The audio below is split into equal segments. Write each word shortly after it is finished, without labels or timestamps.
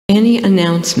Any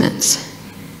announcements?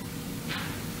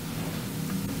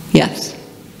 Yes.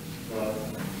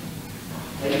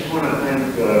 I just want to thank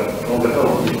all the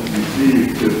help we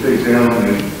received to take down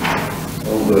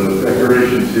all the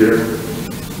decorations here.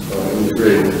 It was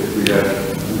great. We got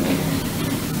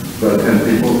about 10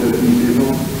 people, 15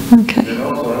 people. Okay. And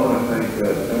also I want to thank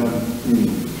Tom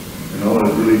team and all the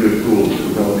really good tools who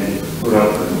helped me put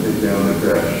up and take down the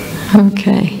trash.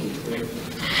 Okay.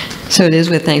 So it is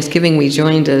with Thanksgiving we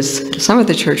joined as some of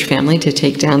the church family to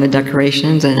take down the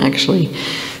decorations, and actually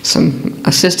some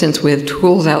assistance with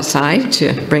tools outside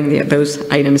to bring those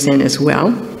items in as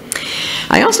well.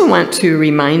 I also want to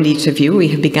remind each of you we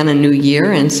have begun a new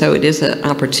year, and so it is an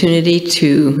opportunity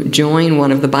to join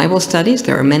one of the Bible studies.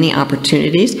 There are many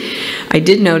opportunities. I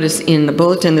did notice in the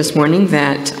bulletin this morning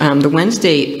that the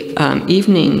Wednesday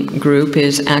evening group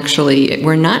is actually,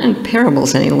 we're not in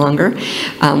parables any longer.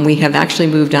 We have actually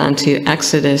moved on to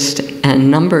Exodus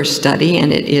and Numbers study,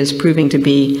 and it is proving to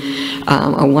be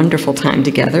a wonderful time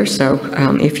together. So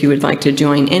if you would like to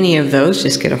join any of those,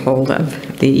 just get a hold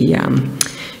of the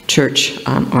church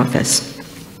office.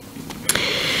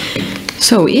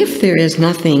 So if there is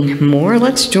nothing more,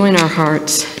 let's join our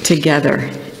hearts together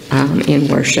in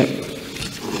worship.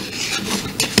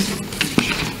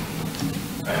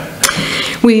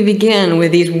 We begin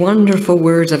with these wonderful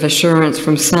words of assurance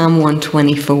from Psalm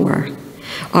 124.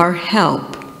 Our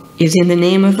help is in the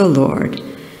name of the Lord,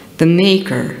 the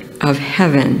maker of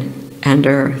heaven and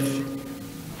earth.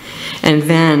 And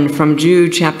then from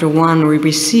Jude chapter 1, we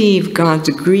receive God's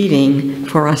greeting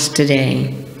for us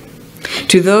today.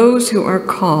 To those who are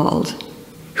called,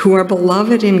 who are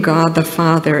beloved in God the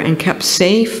Father and kept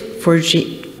safe for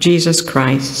Jesus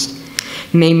Christ,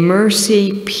 may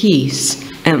mercy, peace,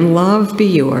 and love be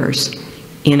yours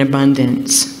in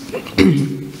abundance.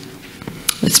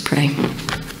 Let's pray.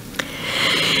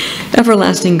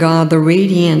 Everlasting God, the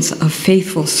radiance of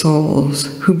faithful souls,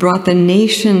 who brought the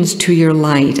nations to your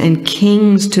light and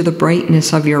kings to the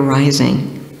brightness of your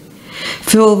rising,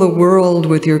 fill the world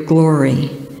with your glory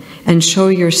and show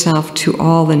yourself to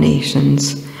all the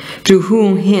nations,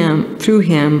 through him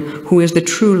who is the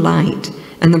true light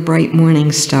and the bright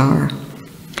morning star.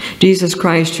 Jesus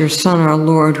Christ, your Son, our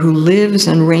Lord, who lives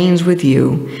and reigns with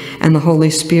you and the Holy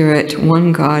Spirit,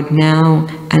 one God, now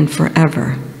and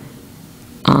forever.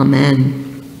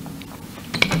 Amen.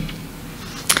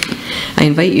 I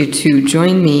invite you to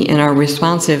join me in our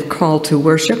responsive call to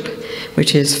worship,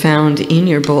 which is found in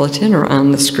your bulletin or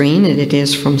on the screen, and it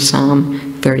is from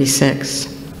Psalm 36.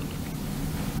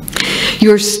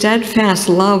 Your steadfast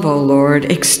love, O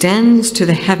Lord, extends to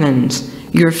the heavens,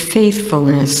 your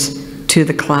faithfulness to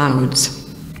the clouds.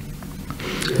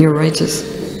 Your righteous.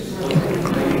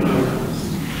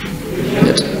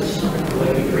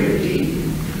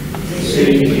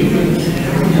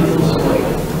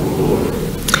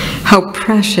 How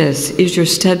precious is your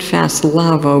steadfast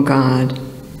love, O God.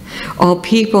 All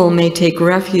people may take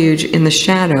refuge in the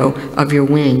shadow of your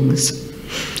wings.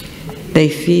 They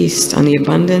feast on the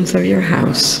abundance of your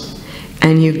house,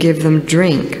 and you give them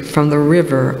drink from the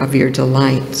river of your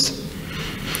delights.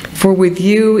 For with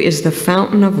you is the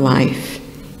fountain of life.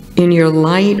 In your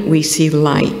light we see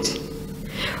light.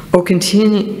 O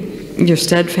continue your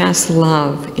steadfast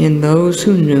love in those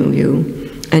who knew you,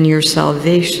 and your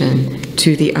salvation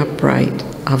to the upright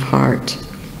of heart.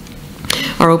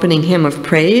 Our opening hymn of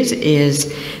praise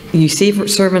is, "You see,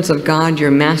 servants of God,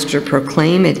 your master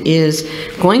proclaim." It is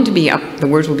going to be up, the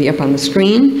words will be up on the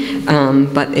screen,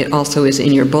 but it also is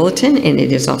in your bulletin, and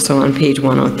it is also on page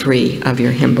 103 of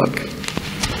your hymn book.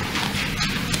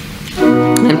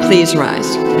 And please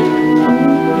rise.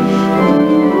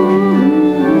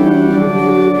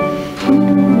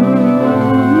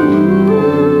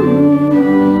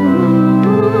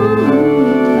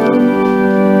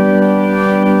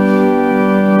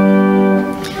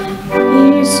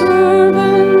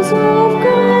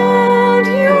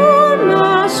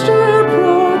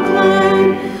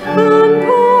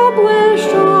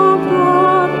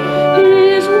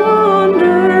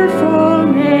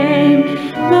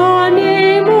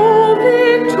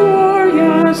 Victor.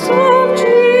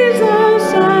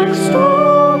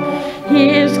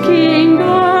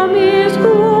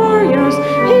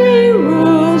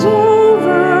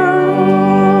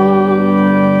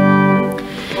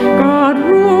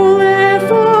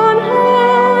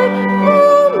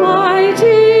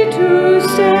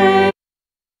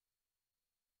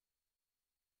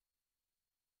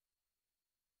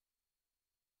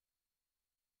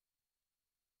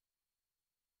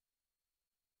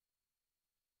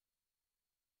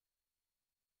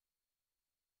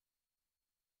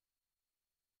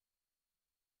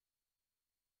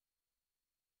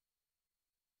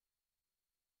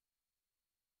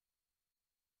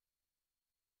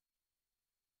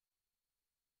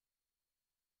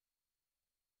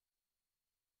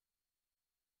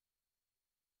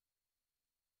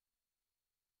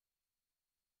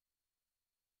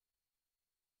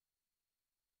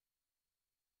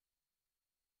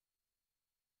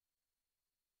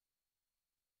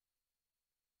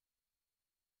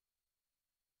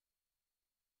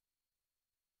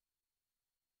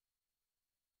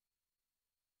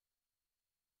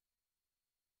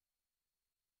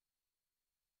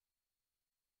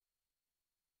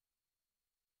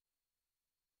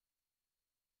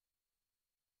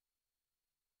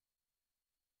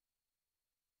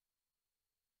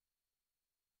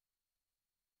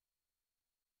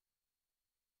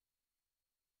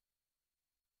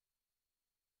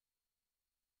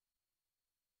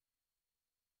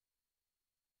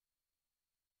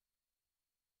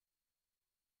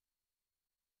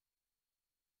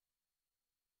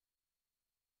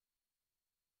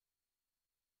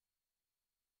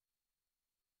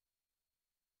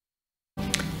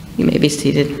 You may be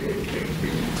seated.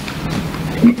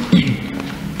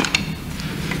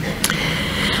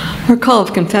 Our call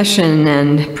of confession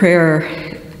and prayer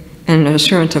and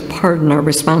assurance of pardon are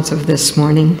responsive this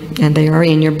morning, and they are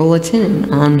in your bulletin.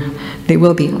 They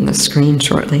will be on the screen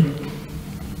shortly.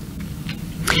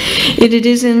 It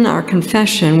is in our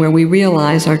confession where we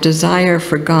realize our desire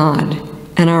for God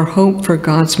and our hope for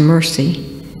God's mercy.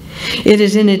 It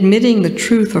is in admitting the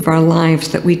truth of our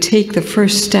lives that we take the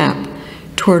first step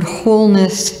toward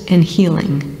wholeness and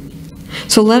healing.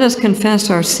 So let us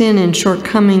confess our sin and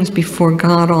shortcomings before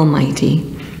God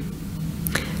Almighty.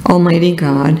 Almighty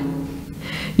God,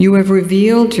 you have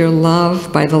revealed your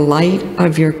love by the light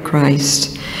of your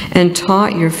Christ and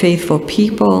taught your faithful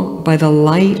people by the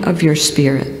light of your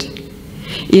Spirit.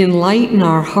 Enlighten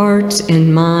our hearts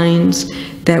and minds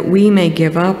that we may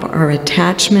give up our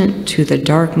attachment to the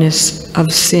darkness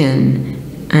of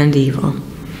sin and evil.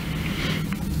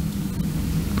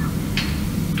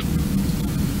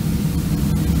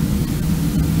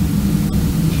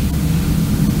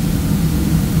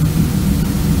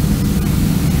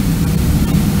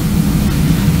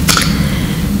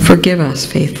 Forgive us,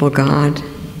 faithful God,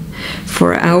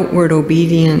 for outward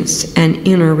obedience and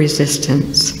inner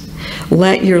resistance.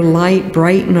 Let your light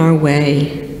brighten our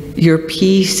way, your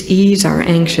peace ease our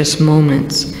anxious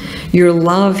moments, your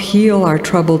love heal our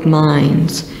troubled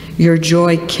minds, your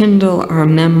joy kindle our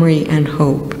memory and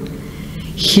hope.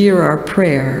 Hear our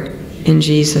prayer in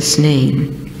Jesus'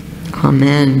 name.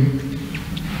 Amen.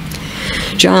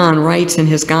 John writes in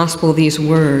his gospel these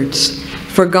words,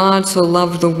 "For God so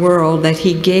loved the world that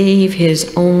he gave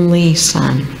his only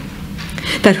Son,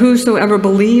 that whosoever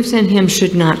believes in him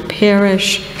should not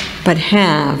perish, but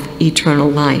have eternal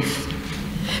life.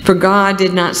 For God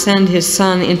did not send his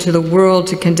Son into the world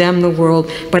to condemn the world,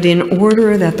 but in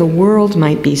order that the world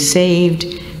might be saved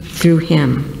through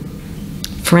him."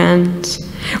 Friends,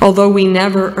 although we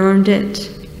never earned it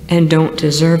and don't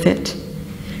deserve it,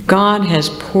 God has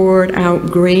poured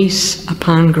out grace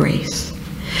upon grace,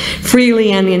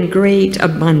 freely and in great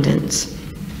abundance.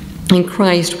 In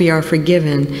Christ we are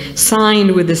forgiven,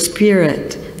 signed with the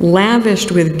Spirit,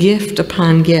 lavished with gift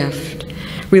upon gift,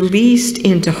 released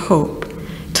into hope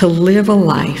to live a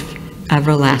life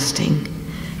everlasting.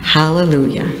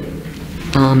 Hallelujah.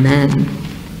 Amen.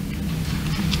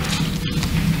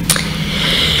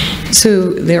 So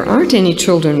there aren't any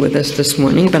children with us this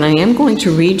morning, but I am going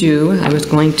to read you. I was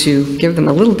going to give them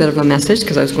a little bit of a message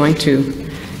because I was going to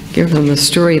give them the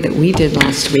story that we did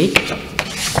last week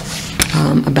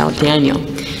about Daniel.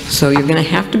 So you're going to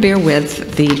have to bear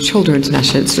with the children's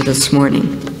message this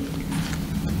morning.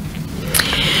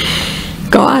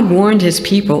 God warned his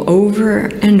people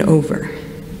over and over.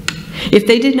 If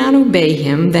they did not obey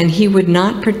him, then he would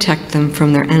not protect them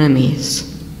from their enemies.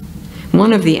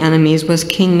 One of the enemies was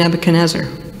King Nebuchadnezzar,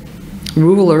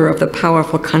 ruler of the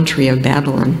powerful country of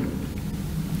Babylon.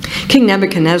 King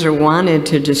Nebuchadnezzar wanted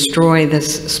to destroy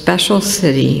this special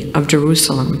city of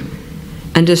Jerusalem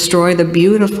and destroy the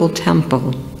beautiful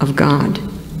temple of God.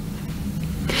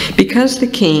 Because the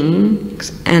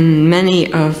kings and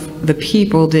many of the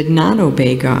people did not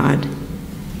obey God,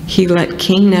 he let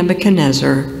King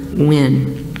Nebuchadnezzar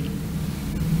win.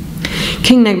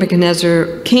 King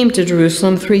Nebuchadnezzar came to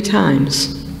Jerusalem 3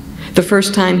 times. The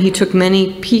first time he took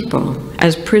many people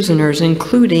as prisoners,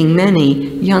 including many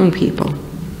young people.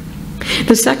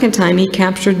 The second time he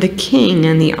captured the king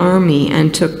and the army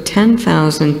and took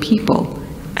 10,000 people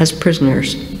as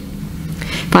prisoners.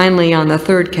 Finally, on the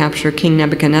third capture, King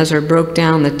Nebuchadnezzar broke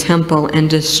down the temple and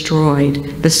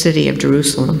destroyed the city of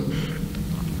Jerusalem.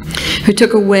 He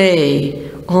took away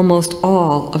almost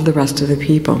all of the rest of the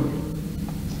people.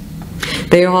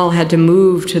 They all had to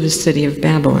move to the city of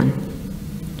Babylon.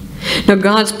 Now,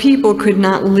 God's people could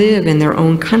not live in their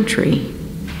own country.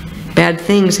 Bad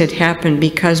things had happened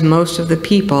because most of the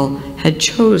people had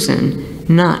chosen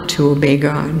not to obey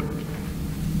God.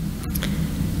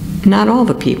 Not all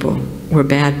the people were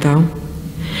bad, though.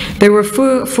 There were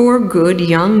four good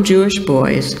young Jewish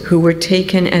boys who were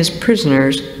taken as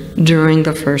prisoners during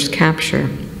the first capture.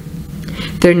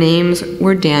 Their names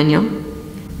were Daniel,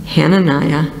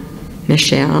 Hananiah,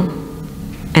 Mishael,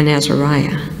 and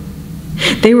Azariah.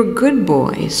 They were good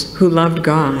boys who loved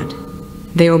God.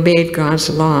 They obeyed God's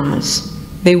laws.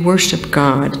 They worshiped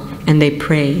God, and they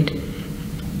prayed.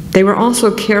 They were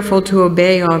also careful to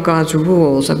obey all God's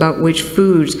rules about which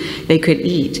foods they could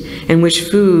eat and which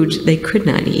foods they could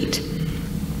not eat.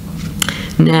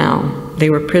 Now they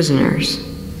were prisoners.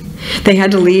 They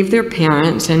had to leave their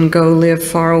parents and go live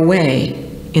far away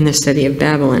in the city of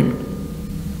Babylon.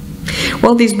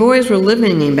 While these boys were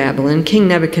living in Babylon, King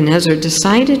Nebuchadnezzar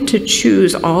decided to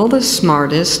choose all the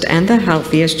smartest and the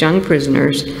healthiest young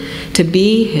prisoners to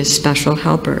be his special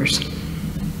helpers.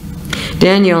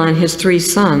 Daniel and his three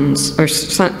friends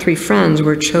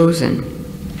were chosen.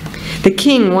 The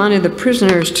king wanted the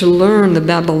prisoners to learn the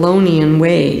Babylonian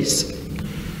ways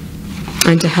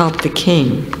and to help the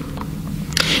king.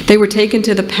 They were taken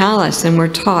to the palace and were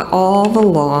taught all the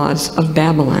laws of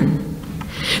Babylon.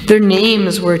 Their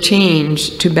names were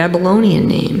changed to Babylonian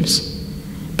names: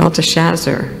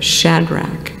 Belteshazzar,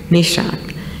 Shadrach, Meshach,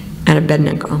 and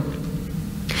Abednego.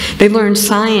 They learned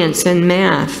science and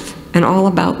math and all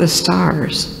about the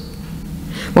stars.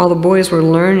 While the boys were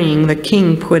learning, the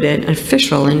king put an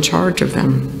official in charge of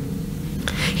them.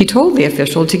 He told the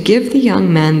official to give the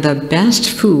young men the best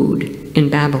food in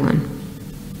Babylon.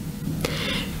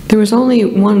 There was only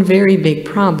one very big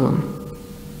problem.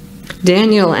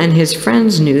 Daniel and his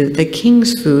friends knew that the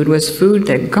king's food was food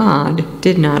that God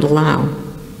did not allow.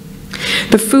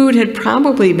 The food had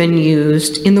probably been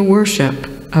used in the worship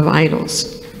of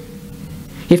idols.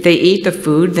 If they ate the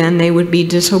food, then they would be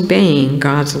disobeying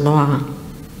God's law.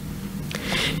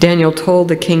 Daniel told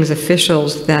the king's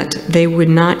officials that they would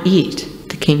not eat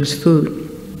the king's food.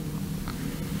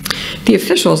 The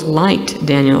officials liked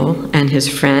Daniel and his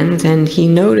friends, and he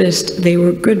noticed they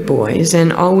were good boys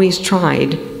and always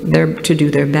tried to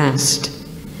do their best.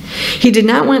 He did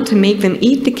not want to make them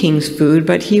eat the king's food,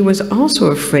 but he was also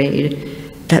afraid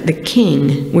that the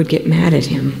king would get mad at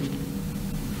him.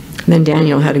 Then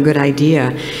Daniel had a good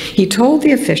idea. He told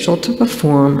the official to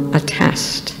perform a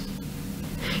test.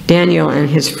 Daniel and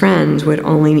his friends would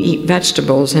only eat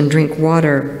vegetables and drink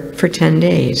water for 10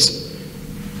 days.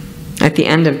 At the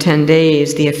end of 10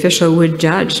 days, the official would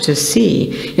judge to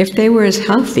see if they were as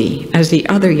healthy as the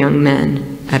other young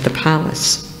men at the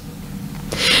palace.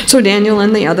 So Daniel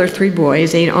and the other 3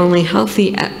 boys ate only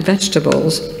healthy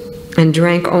vegetables and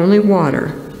drank only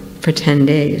water for 10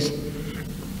 days.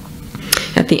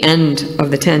 At the end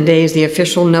of the 10 days, the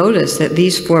official noticed that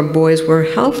these 4 boys were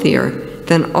healthier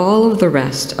than all of the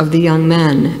rest of the young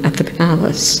men at the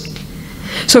palace.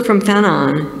 So from then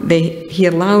on, he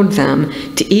allowed them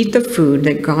to eat the food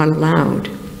that God allowed.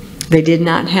 They did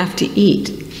not have to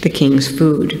eat the king's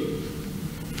food.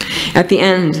 At the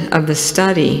end of the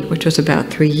study, which was about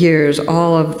 3 years,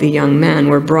 all of the young men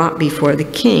were brought before the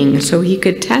king so he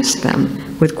could test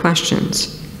them with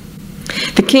questions.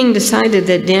 The king decided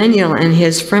that Daniel and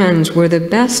his friends were the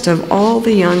best of all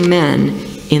the young men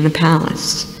in the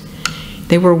palace.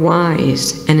 They were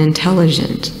wise and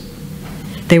intelligent.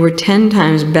 They were 10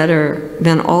 times better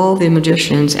than all the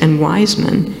magicians and wise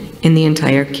men in the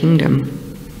entire kingdom.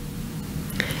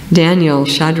 Daniel,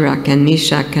 Shadrach, and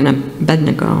Meshach, and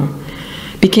Abednego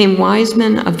became wise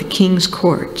men of the king's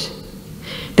court.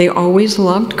 They always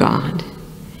loved God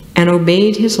and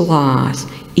obeyed his laws,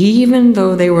 even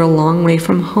though they were a long way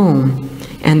from home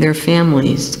and their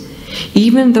families.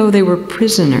 Even though they were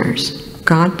prisoners,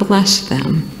 God blessed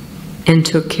them and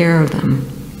took care of them.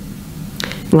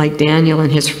 Like Daniel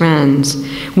and his friends,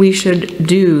 we should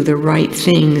do the right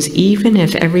things even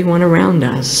if everyone around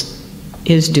us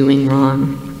is doing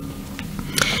wrong.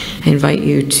 I invite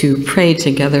you to pray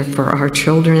together for our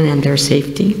children and their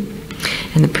safety.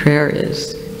 And the prayer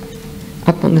is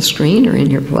up on the screen or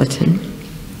in your bulletin.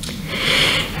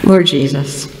 Lord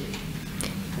Jesus,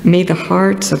 may the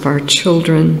hearts of our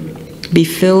children be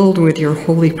filled with your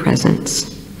holy presence,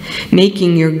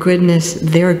 making your goodness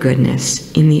their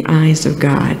goodness in the eyes of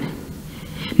God.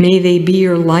 May they be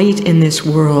your light in this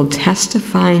world,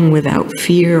 testifying without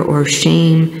fear or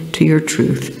shame to your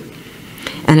truth,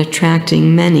 and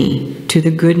attracting many to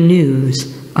the good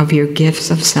news of your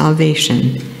gifts of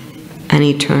salvation and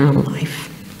eternal life.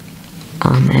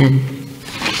 Amen.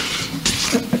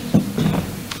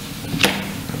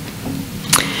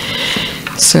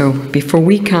 So before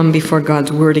we come before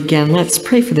God's word again, let's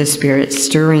pray for the Spirit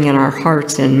stirring in our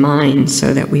hearts and minds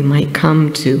so that we might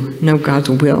come to know God's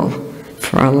will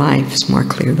for our lives more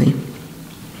clearly.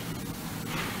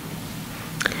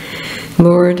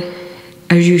 Lord,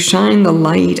 as you shine the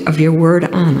light of your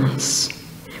word on us,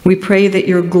 we pray that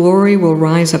your glory will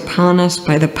rise upon us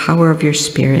by the power of your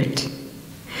Spirit.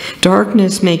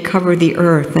 Darkness may cover the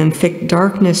earth, and thick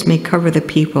darkness may cover the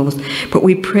peoples, but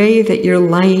we pray that your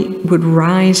light would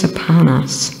rise upon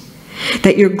us,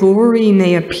 that your glory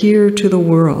may appear to the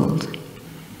world.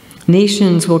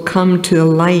 Nations will come to the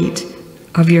light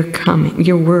of your coming,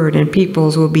 your word, and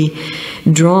peoples will be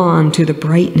drawn to the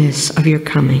brightness of your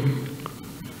coming.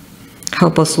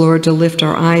 Help us, Lord, to lift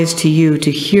our eyes to you,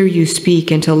 to hear you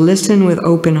speak, and to listen with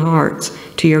open hearts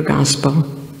to your gospel.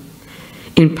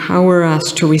 Empower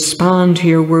us to respond to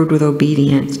your word with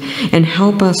obedience, and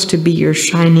help us to be your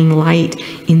shining light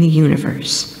in the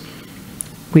universe.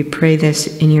 We pray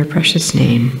this in your precious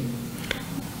name,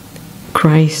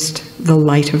 Christ, the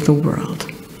light of the world.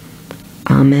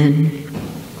 Amen.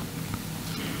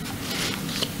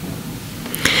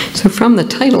 So from the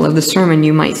title of the sermon,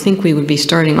 you might think we would be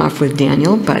starting off with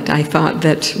Daniel, but I thought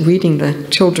that reading the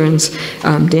children's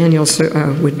Daniel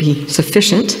would be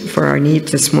sufficient for our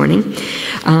needs this morning.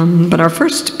 But our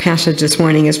first passage this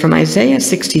morning is from Isaiah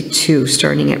 62,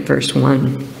 starting at verse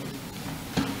 1.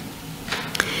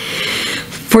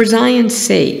 For Zion's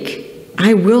sake,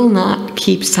 I will not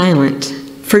keep silent.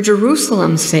 For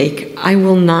Jerusalem's sake, I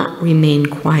will not remain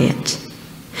quiet.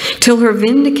 Till her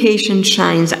vindication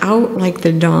shines out like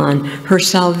the dawn, her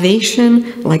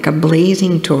salvation like a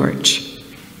blazing torch.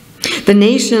 The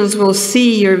nations will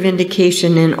see your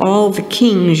vindication, and all the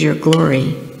kings your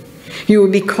glory. You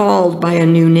will be called by a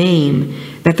new name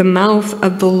that the mouth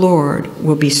of the Lord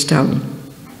will bestow.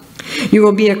 You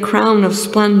will be a crown of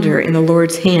splendor in the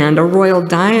Lord's hand, a royal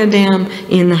diadem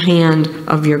in the hand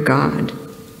of your God.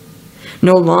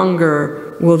 No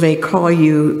longer will they call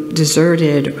you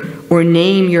deserted or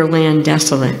name your land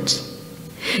desolate.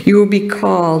 You will be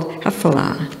called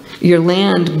Hephalah, your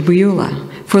land Beulah,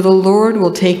 for the Lord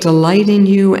will take delight in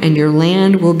you, and your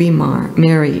land will be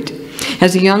married.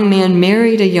 As a young man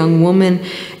married a young woman,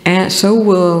 so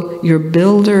will your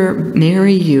builder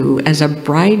marry you. As a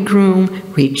bridegroom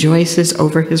rejoices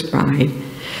over his bride,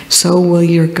 so will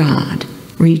your God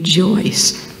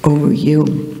rejoice over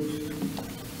you.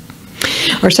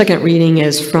 Our second reading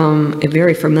is from a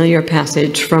very familiar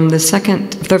passage from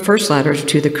the first letter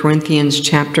to the Corinthians,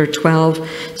 chapter 12,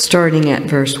 starting at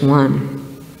verse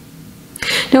 1.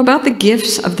 Now about the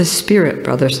gifts of the Spirit,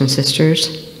 brothers and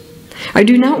sisters, I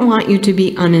do not want you to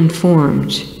be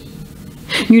uninformed.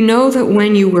 You know that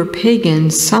when you were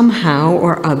pagans, somehow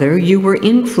or other you were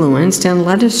influenced and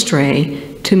led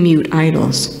astray to mute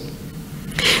idols.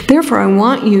 Therefore, I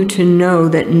want you to know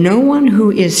that no one who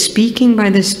is speaking by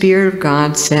the Spirit of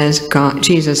God says,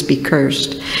 Jesus be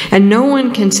cursed, and no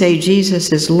one can say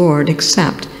Jesus is Lord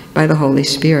except by the Holy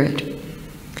Spirit.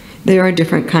 There are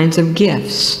different kinds of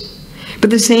gifts, but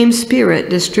the same Spirit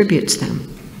distributes them.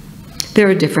 There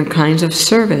are different kinds of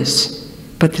service,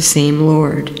 but the same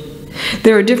Lord.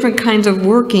 There are different kinds of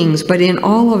workings, but in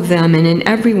all of them and in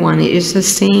everyone it is the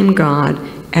same God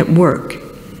at work.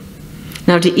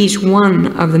 Now to each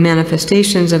one of the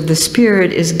manifestations of the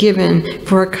Spirit is given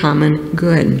for a common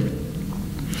good.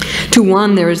 To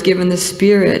one there is given the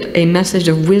Spirit a message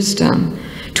of wisdom,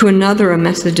 to another a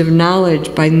message of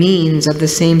knowledge by means of the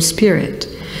same Spirit,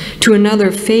 to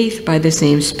another faith by the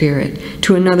same Spirit,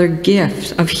 to another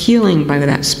gift of healing by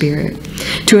that Spirit,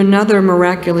 to another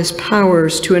miraculous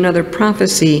powers, to another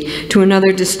prophecy, to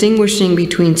another distinguishing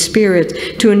between spirits,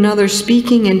 to another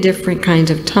speaking in different kinds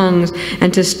of tongues,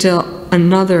 and to still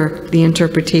another the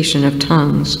interpretation of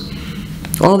tongues.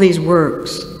 All these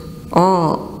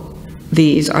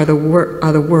are the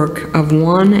work of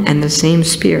one and the same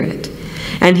Spirit,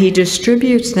 and he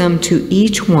distributes them to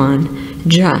each one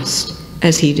just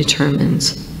as he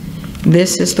determines.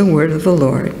 This is the word of the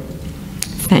Lord.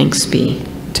 Thanks be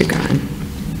to God.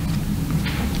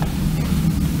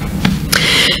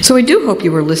 So I do hope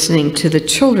you were listening to the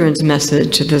children's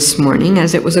message this morning,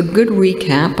 as it was a good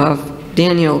recap of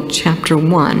Daniel chapter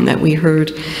 1 that we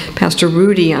heard Pastor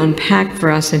Rudy unpack for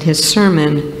us in his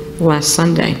sermon last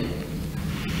Sunday.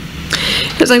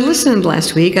 As I listened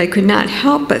last week, I could not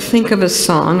help but think of a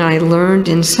song I learned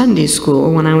in Sunday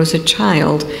school when I was a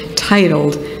child,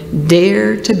 titled,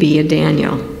 "Dare to be a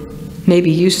Daniel."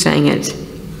 Maybe you sang it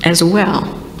as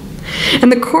well.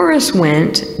 And the chorus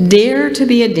went, "Dare to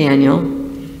be a Daniel,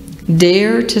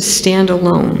 dare to stand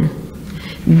alone,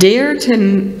 dare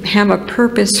to have a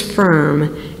purpose firm,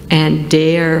 and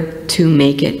dare to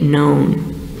make it known."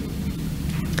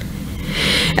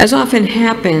 As often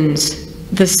happens,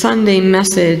 the Sunday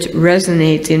message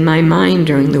resonates in my mind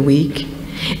during the week,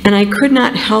 and I could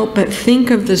not help but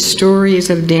think of the stories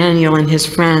of Daniel and his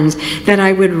friends that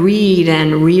I would read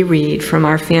and reread from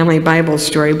our family Bible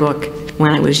storybook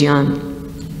when I was young.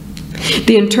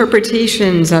 The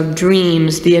interpretations of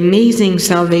dreams, the amazing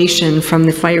salvation from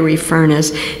the fiery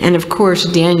furnace, and of course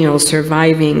Daniel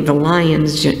surviving the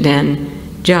lion's den,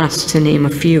 just to name a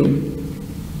few.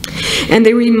 And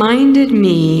they reminded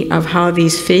me of how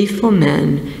these faithful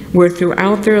men were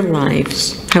throughout their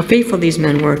lives, how faithful these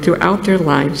men were throughout their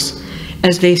lives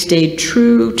as they stayed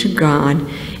true to God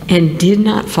and did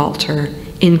not falter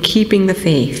in keeping the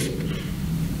faith.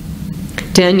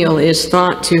 Daniel is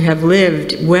thought to have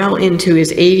lived well into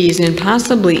his 80s and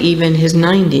possibly even his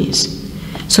 90s.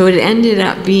 So it ended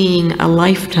up being a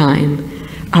lifetime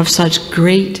of such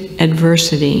great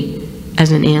adversity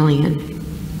as an alien.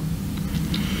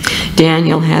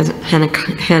 Daniel,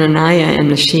 Hananiah, and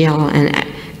Mishael, and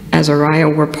Azariah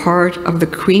were part of the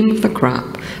cream of the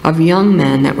crop of young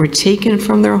men that were taken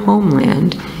from their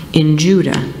homeland in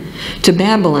Judah to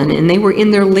Babylon, and they were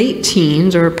in their late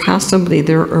teens or possibly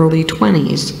their early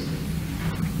 20s.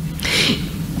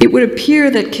 It would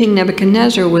appear that King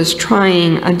Nebuchadnezzar was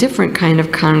trying a different kind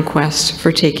of conquest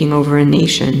for taking over a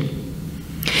nation.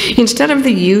 Instead of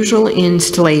the usual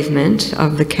enslavement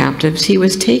of the captives, he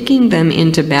was taking them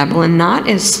into Babylon not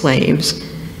as slaves,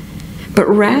 but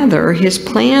rather his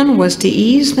plan was to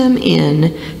ease them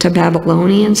in to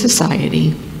Babylonian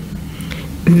society,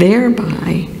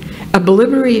 thereby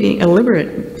obliterating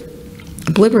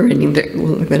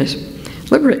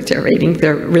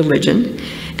their religion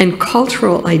and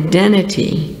cultural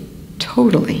identity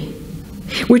totally,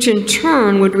 which in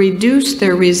turn would reduce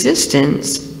their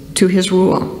resistance to his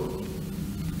rule.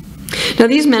 Now,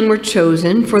 these men were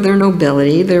chosen for their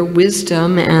nobility, their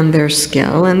wisdom, and their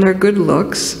skill, and their good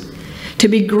looks, to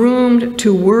be groomed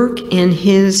to work in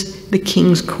the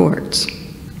king's courts.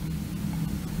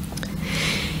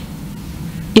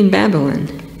 In Babylon,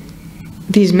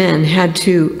 these men had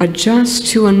to adjust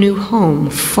to a new home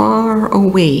far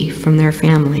away from their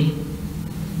family.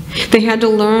 They had to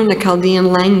learn the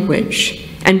Chaldean language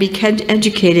and be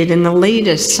educated in the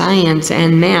latest science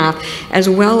and math, as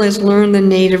well as learn the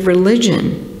native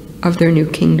religion of their new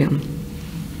kingdom.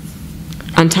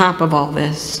 On top of all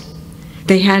this,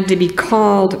 they had to be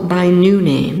called by new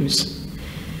names,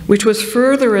 which was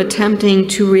further attempting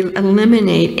to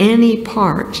eliminate any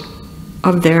part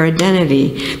of their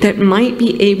identity that they might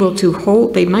be able to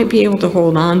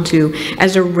hold on to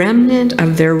as a remnant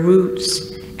of their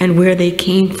roots and where they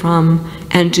came from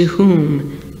and to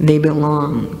whom they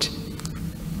belonged.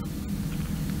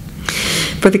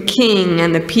 For the king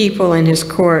and the people in his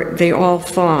court, they all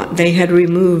thought they had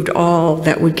removed all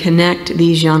that would connect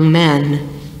these young men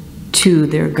to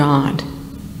their God.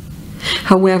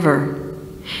 However,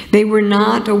 they were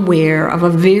not aware of a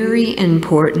very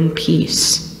important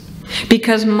piece,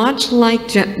 because much like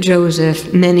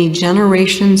Joseph, many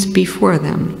generations before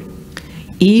them,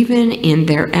 even in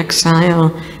their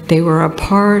exile, they were a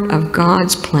part of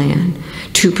God's plan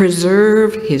to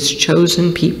preserve his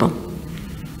chosen people.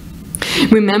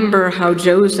 Remember how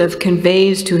Joseph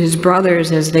conveys to his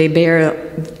brothers as they bear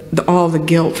all the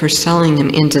guilt for selling him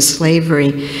into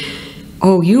slavery,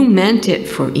 "Oh, you meant it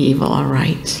for evil, all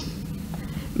right,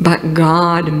 but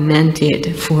God meant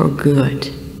it for good."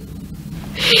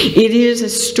 It is a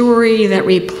story that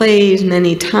replays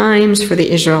many times for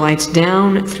the Israelites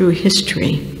down through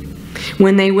history,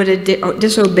 when they would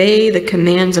disobey the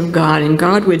commands of God, and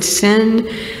God would send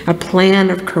a plan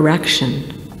of correction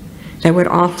that would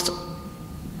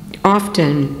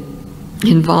often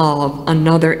involve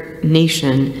another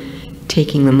nation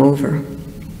taking them over.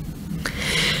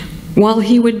 While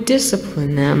he would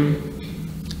discipline them,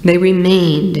 they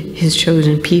remained his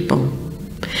chosen people.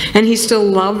 And he still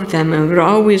loved them and would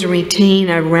always retain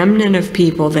a remnant of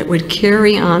people that would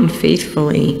carry on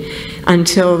faithfully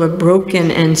until the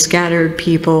broken and scattered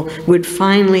people would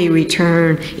finally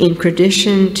return in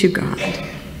tradition to God,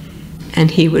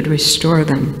 and he would restore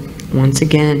them once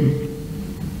again.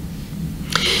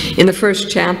 In the first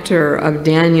chapter of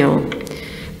Daniel,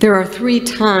 there are 3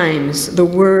 times the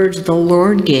words "the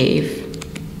Lord gave"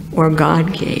 or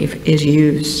 "God gave" is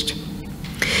used.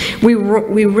 We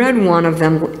read one of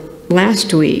them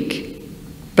last week,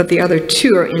 but the other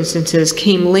 2 instances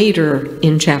came later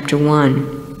in chapter 1.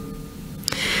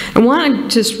 I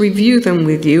want to just review them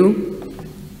with you.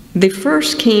 The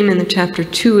first came in the chapter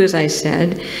 2, as I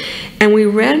said, and we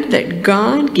read that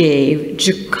God gave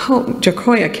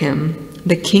Jehoiakim,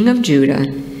 the king of Judah,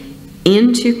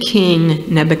 into King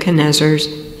Nebuchadnezzar's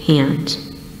hands.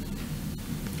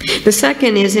 The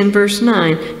second is in verse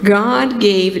 9. God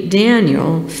gave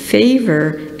Daniel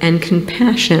favor and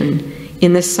compassion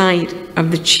in the sight of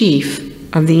the chief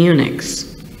of the eunuchs.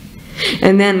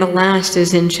 And then the last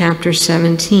is in chapter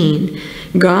 17.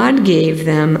 God gave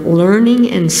them learning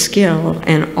and skill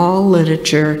and all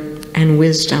literature and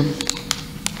wisdom.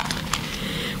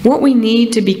 What we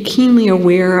need to be keenly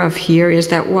aware of here is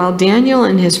that while Daniel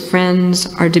and his friends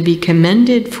are to be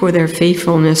commended for their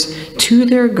faithfulness to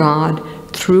their God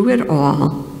through it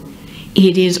all,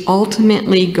 it is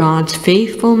ultimately God's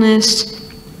faithfulness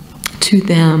to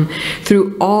them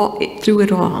through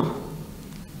it all,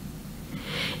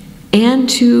 and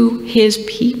to his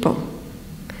people,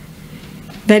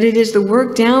 that it is the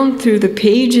work down through the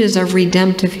pages of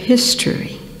redemptive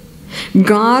history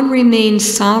God remains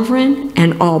sovereign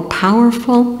and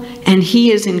all-powerful, and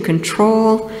He is in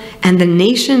control, and the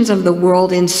nations of the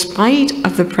world, in spite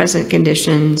of the present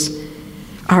conditions,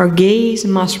 our gaze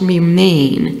must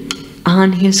remain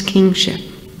on His kingship.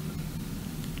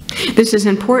 This is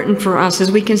important for us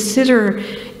as we consider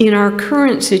in our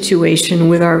current situation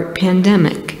with our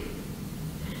pandemic.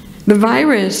 The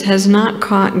virus has not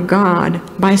caught God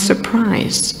by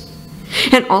surprise,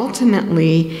 and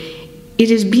ultimately, it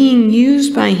is being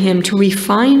used by Him to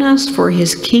refine us for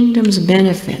His kingdom's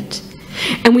benefit.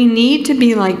 And we need to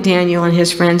be like Daniel and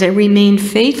his friends and remain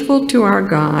faithful to our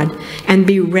God and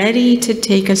be ready to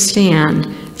take a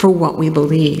stand for what we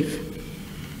believe.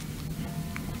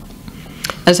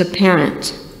 As a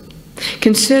parent,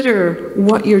 consider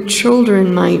what your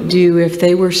children might do if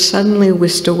they were suddenly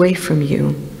whisked away from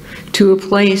you to a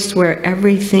place where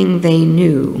everything they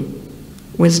knew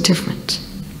was different.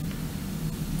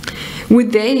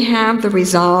 Would they have the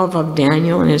resolve of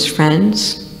Daniel and his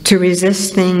friends to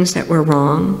resist things that were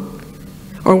wrong?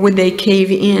 Or would they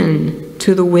cave in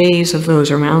to the ways of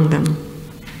those around them?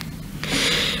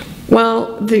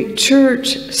 Well, the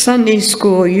church, Sunday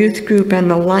school, youth group,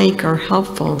 and the like are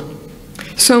helpful.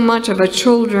 So much of a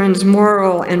children's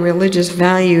moral and religious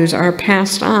values are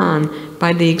passed on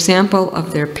by the example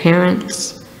of their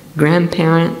parents,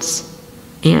 grandparents,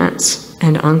 aunts,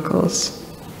 and uncles.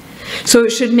 So it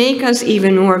should make us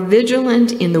even more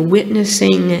vigilant in the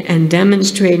witnessing and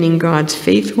demonstrating God's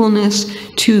faithfulness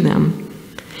to them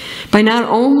by not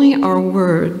only our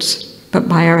words, but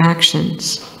by our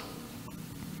actions.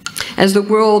 As the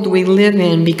world we live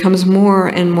in becomes more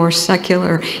and more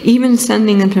secular, even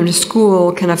sending them to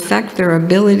school can affect their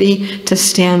ability to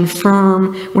stand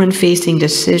firm when facing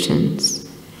decisions.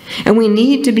 And we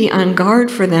need to be on guard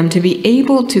for them to be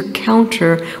able to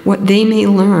counter what they may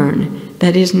learn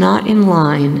that is not in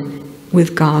line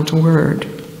with God's word.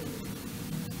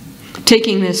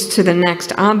 Taking this to the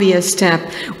next obvious step,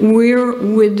 where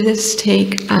would this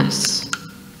take us?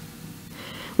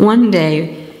 One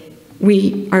day,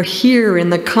 we are here in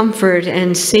the comfort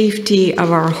and safety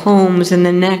of our homes, and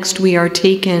the next we are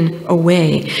taken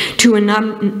away to a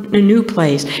new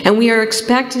place, and we are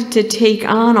expected to take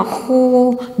on a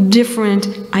whole different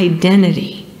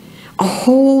identity, a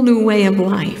whole new way of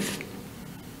life.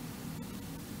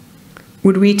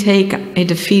 Would we take a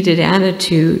defeated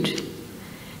attitude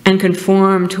and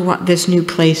conform to what this new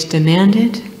place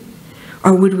demanded?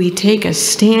 Or would we take a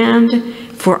stand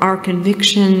for our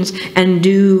convictions and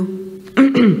do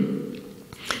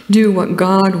what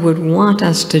God would want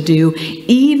us to do,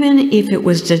 even if it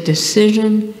was a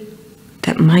decision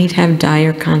that might have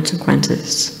dire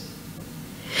consequences?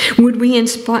 Would we, in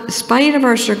spite of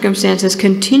our circumstances,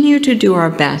 continue to do our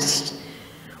best?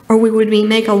 Or would we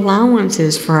make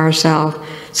allowances for ourselves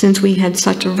since we had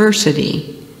such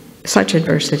adversity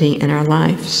in our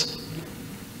lives?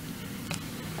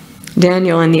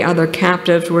 Daniel and the other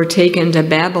captives were taken to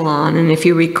Babylon, and if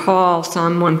you recall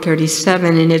Psalm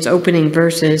 137 in its opening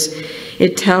verses,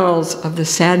 it tells of the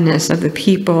sadness of the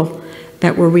people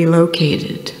that were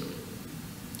relocated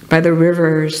by the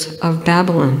rivers of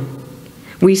Babylon.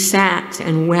 We sat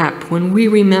and wept when we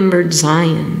remembered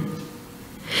Zion.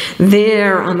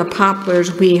 There on the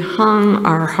poplars we hung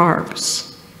our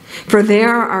harps, for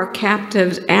there our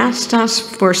captives asked us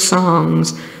for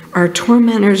songs, our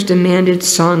tormentors demanded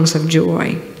songs of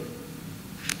joy.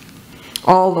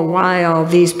 All the while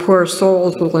these poor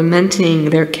souls were lamenting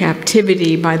their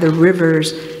captivity by the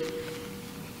rivers.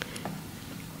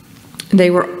 They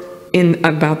were in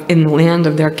the land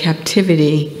of their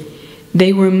captivity.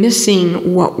 They were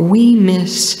missing what we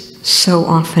miss so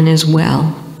often as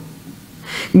well.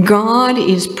 God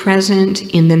is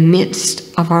present in the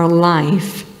midst of our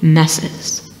life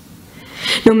messes.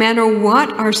 No matter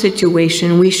what our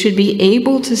situation, we should be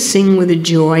able to sing with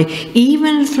joy,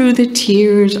 even through the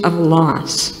tears of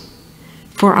loss.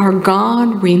 For our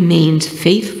God remains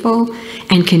faithful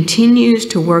and continues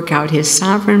to work out His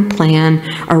sovereign plan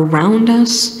around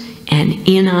us and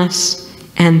in us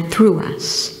and through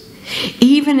us,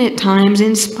 even at times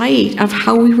in spite of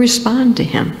how we respond to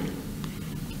Him.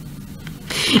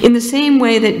 In the same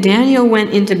way that Daniel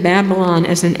went into Babylon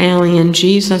as an alien,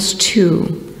 Jesus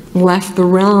too left the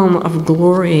realm of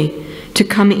glory to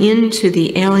come into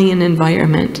the alien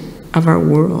environment of our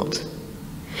world.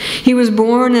 He was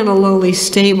born in a lowly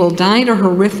stable, died a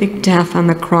horrific death on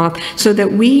the cross so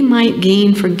that we might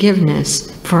gain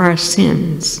forgiveness for our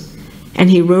sins. And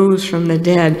He rose from the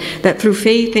dead, that through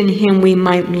faith in Him we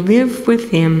might live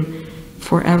with Him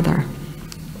forever.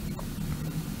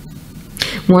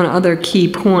 One other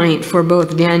key point for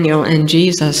both Daniel and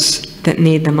Jesus that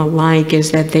made them alike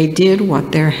is that they did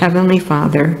what their Heavenly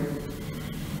Father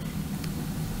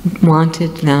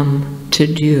wanted them to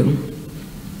do.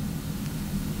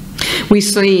 We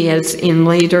see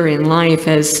later in life,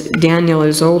 as Daniel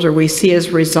is older, we see as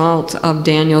a result of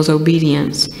Daniel's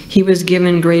obedience, he was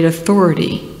given great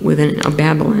authority within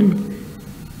Babylon.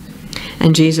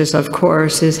 And Jesus, of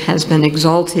course, has been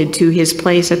exalted to his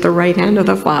place at the right hand of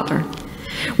the Father,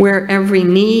 where every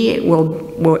knee will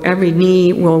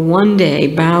one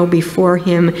day bow before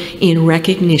him in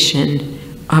recognition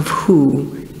of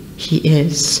who he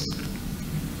is.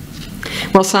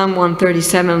 Well, Psalm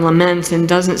 137 laments and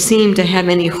doesn't seem to have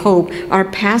any hope. Our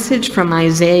passage from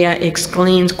Isaiah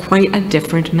explains quite a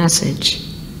different message.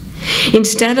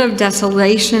 Instead of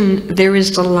desolation, there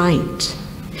is delight.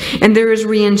 And there is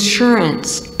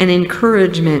reassurance and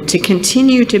encouragement to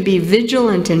continue to be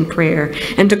vigilant in prayer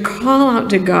and to call out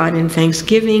to God in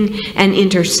thanksgiving and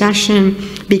intercession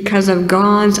because of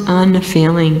God's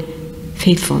unfailing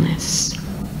faithfulness.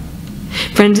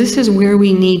 Friends, this is where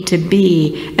we need to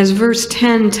be. As verse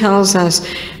 10 tells us,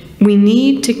 we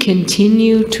need to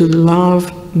continue to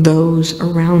love those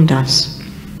around us.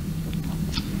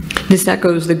 This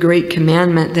echoes the great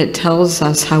commandment that tells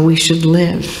us how we should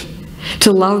live.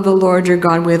 To love the Lord your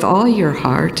God with all your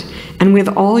heart, and with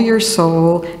all your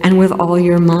soul, and with all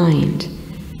your mind,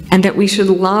 and that we should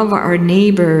love our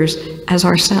neighbors as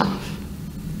ourselves.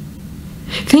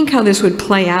 Think how this would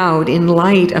play out in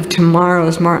light of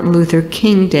tomorrow's Martin Luther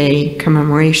King Day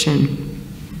commemoration.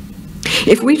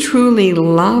 If we truly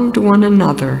loved one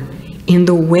another in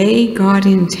the way God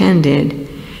intended,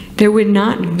 there would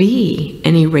not be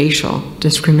any racial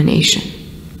discrimination.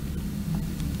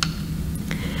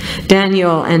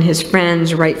 Daniel and his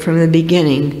friends, right from the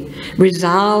beginning,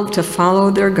 resolved to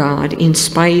follow their God in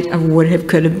spite of what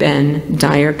could have been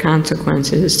dire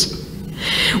consequences.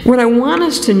 What I want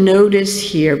us to notice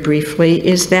here briefly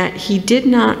is that he did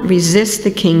not resist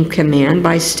the king's command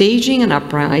by staging an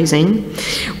uprising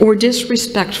or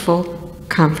disrespectful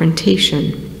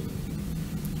confrontation.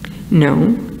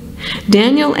 No,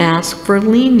 Daniel asked for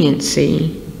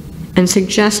leniency and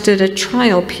suggested a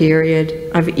trial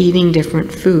period of eating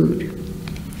different food,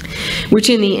 which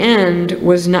in the end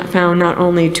was found not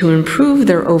only to improve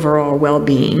their overall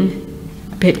well-being,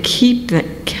 but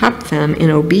kept them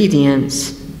in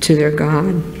obedience to their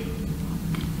God.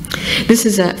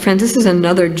 Friends, this is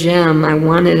another gem I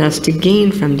wanted us to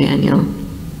gain from Daniel.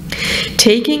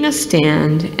 Taking a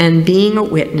stand and being a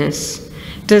witness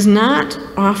does not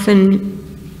often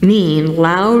mean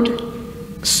loud,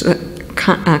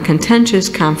 contentious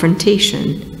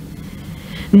confrontation.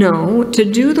 No, to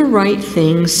do the right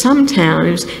thing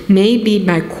sometimes may be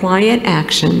by quiet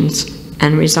actions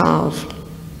and resolve.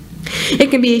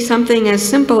 It can be something as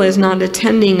simple as not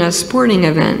attending a sporting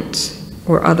event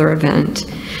or other event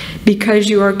because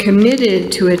you are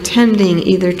committed to attending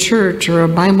either church or a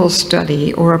Bible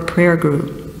study or a prayer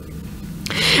group.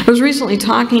 I was recently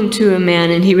talking to a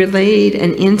man, and he relayed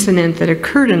an incident that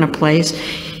occurred in a place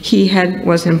he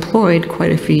was employed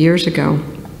quite a few years ago.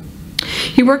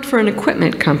 He worked for an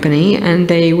equipment company, and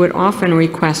they would often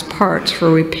request parts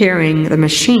for repairing the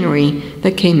machinery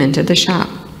that came into the shop.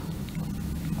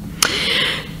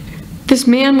 This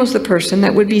man was the person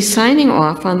that would be signing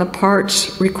off on the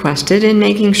parts requested and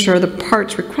making sure the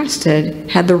parts requested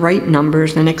had the right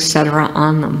numbers and etc.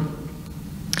 on them.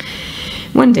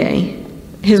 One day,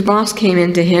 his boss came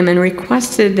into him and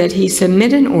requested that he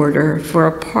submit an order for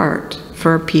a part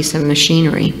for a piece of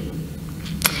machinery.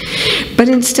 But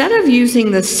instead of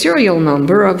using the serial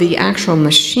number of the actual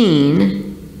machine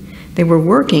they were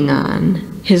working on,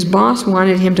 his boss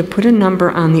wanted him to put a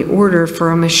number on the order for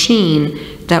a machine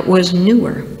that was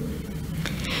newer,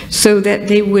 so that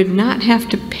they would not have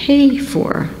to pay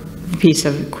for the piece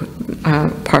of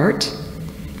part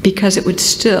because it would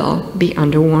still be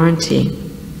under warranty.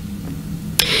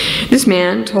 This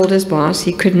man told his boss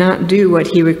he could not do what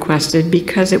he requested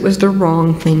because it was the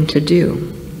wrong thing to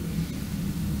do.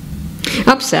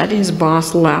 Upset, his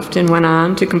boss left and went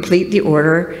on to complete the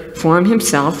order form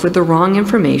himself with the wrong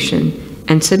information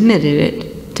and submitted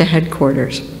it to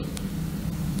headquarters.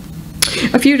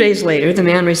 A few days later, the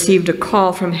man received a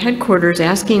call from headquarters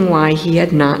asking why he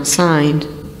had not signed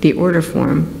the order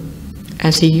form,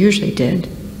 as he usually did,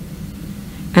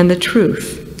 and the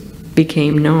truth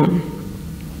became known.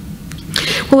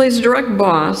 Well, his direct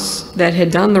boss that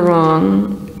had done the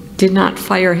wrong did not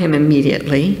fire him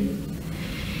immediately.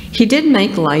 He did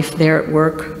make life there at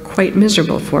work quite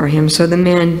miserable for him, so the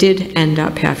man did end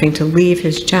up having to leave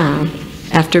his job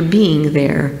after being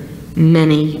there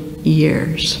many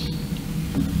years.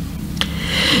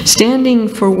 Standing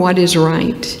for what is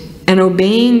right and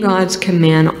obeying God's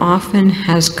command often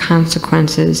has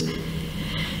consequences.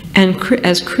 And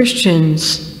as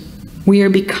Christians, we are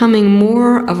becoming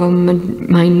more of a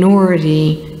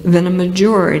minority than a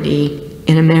majority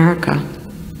in America.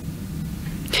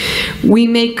 We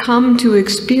may come to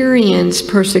experience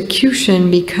persecution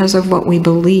because of what we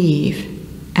believe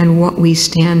and what we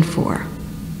stand for.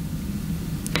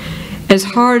 As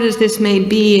hard as this may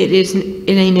be, it is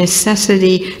a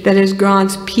necessity that as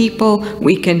God's people,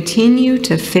 we continue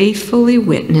to faithfully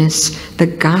witness the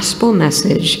gospel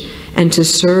message and to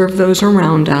serve those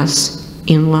around us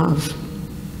in love.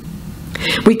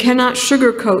 We cannot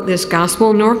sugarcoat this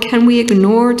gospel, nor can we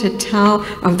ignore to tell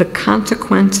of the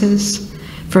consequences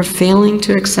for failing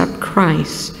to accept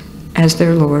Christ as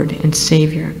their Lord and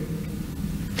Savior.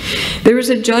 There is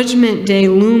a judgment day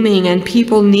looming, and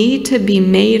people need to be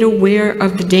made aware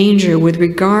of the danger with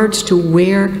regards to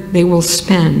where they will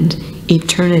spend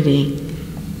eternity.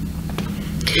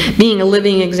 Being a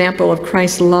living example of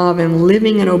Christ's love and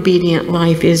living an obedient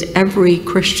life is every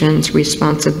Christian's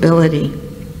responsibility.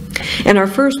 And our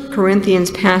 1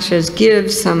 Corinthians passage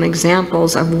gives some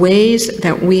examples of ways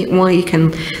that we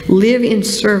can live in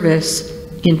service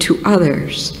into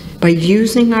others by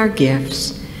using our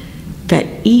gifts that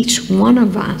each one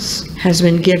of us has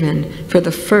been given for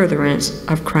the furtherance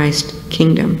of Christ's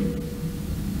kingdom.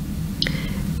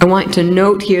 I want to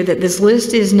note here that this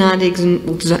list is not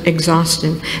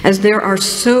exhaustive, as there are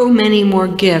so many more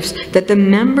gifts that the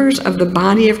members of the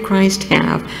body of Christ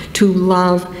have to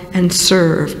love and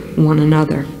serve one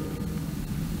another.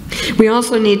 We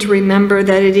also need to remember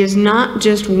that it is not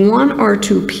just one or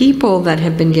two people that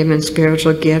have been given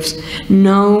spiritual gifts.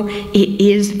 No, it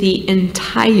is the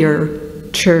entire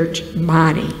church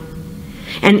body.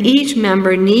 And each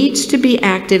member needs to be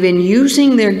active in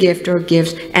using their gift or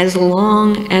gifts as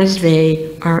long as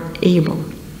they are able.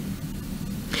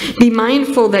 Be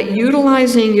mindful that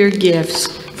utilizing your gifts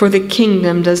for the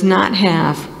kingdom does not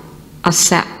have a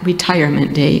set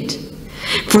retirement date,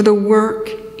 for the work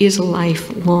is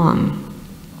lifelong.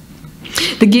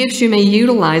 The gifts you may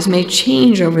utilize may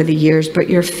change over the years, but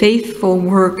your faithful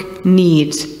work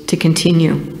needs to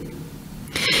continue.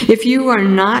 If you are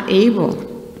not able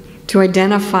to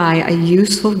identify a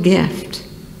useful gift,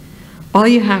 all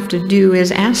you have to do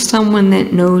is ask someone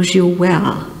that knows you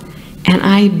well, and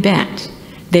I bet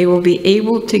they will be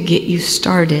able to get you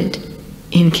started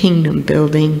in kingdom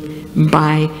building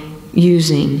by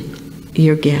using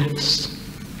your gifts.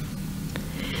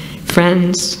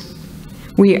 Friends,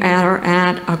 we are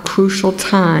at a crucial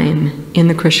time in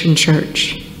the Christian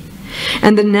church,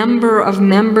 and the number of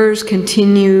members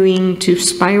continuing to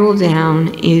spiral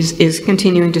down is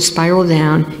continuing to spiral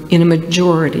down in a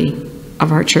majority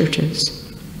of our churches.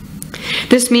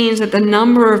 This means that the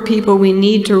number of people we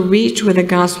need to reach with the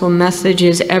gospel message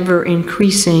is ever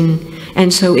increasing,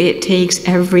 and so it takes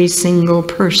every single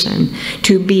person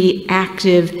to be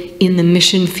active in the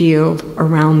mission field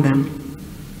around them,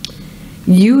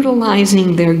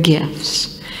 utilizing their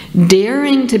gifts,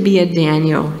 daring to be a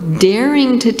Daniel,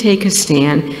 daring to take a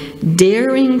stand,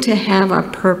 daring to have a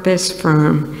purpose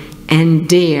firm, and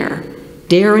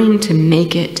daring to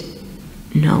make it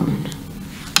known.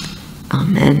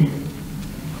 Amen.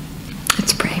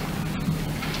 Let's pray.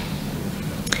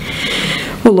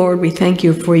 Oh Lord, we thank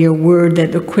you for your word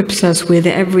that equips us with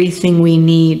everything we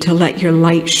need to let your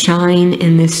light shine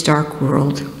in this dark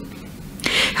world.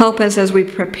 Help us as we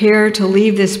prepare to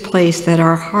leave this place, that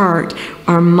our heart,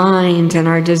 our mind, and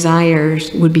our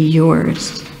desires would be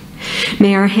yours.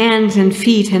 May our hands and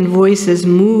feet and voices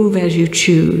move as you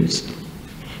choose.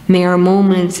 May our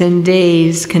moments and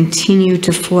days continue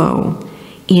to flow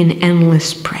in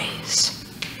endless praise.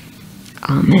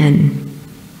 Amen.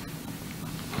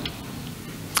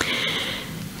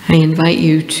 I invite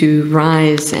you to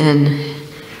rise and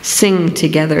sing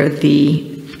together the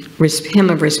hymn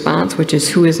of response, which is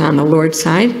Who is on the Lord's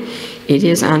Side. It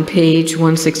is on page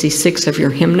 166 of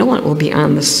your hymnal. It will be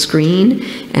on the screen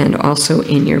and also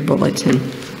in your bulletin.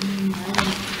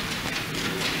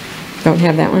 Don't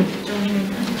have that one?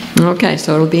 Okay,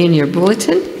 so it'll be in your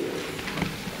bulletin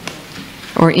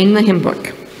or in the hymn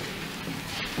book.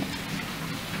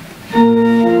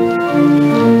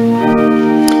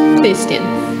 Please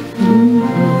stand.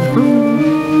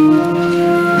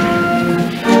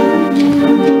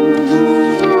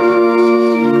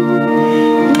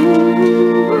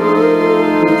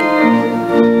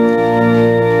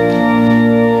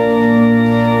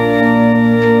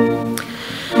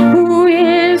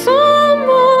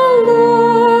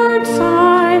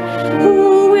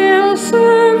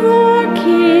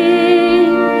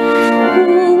 King.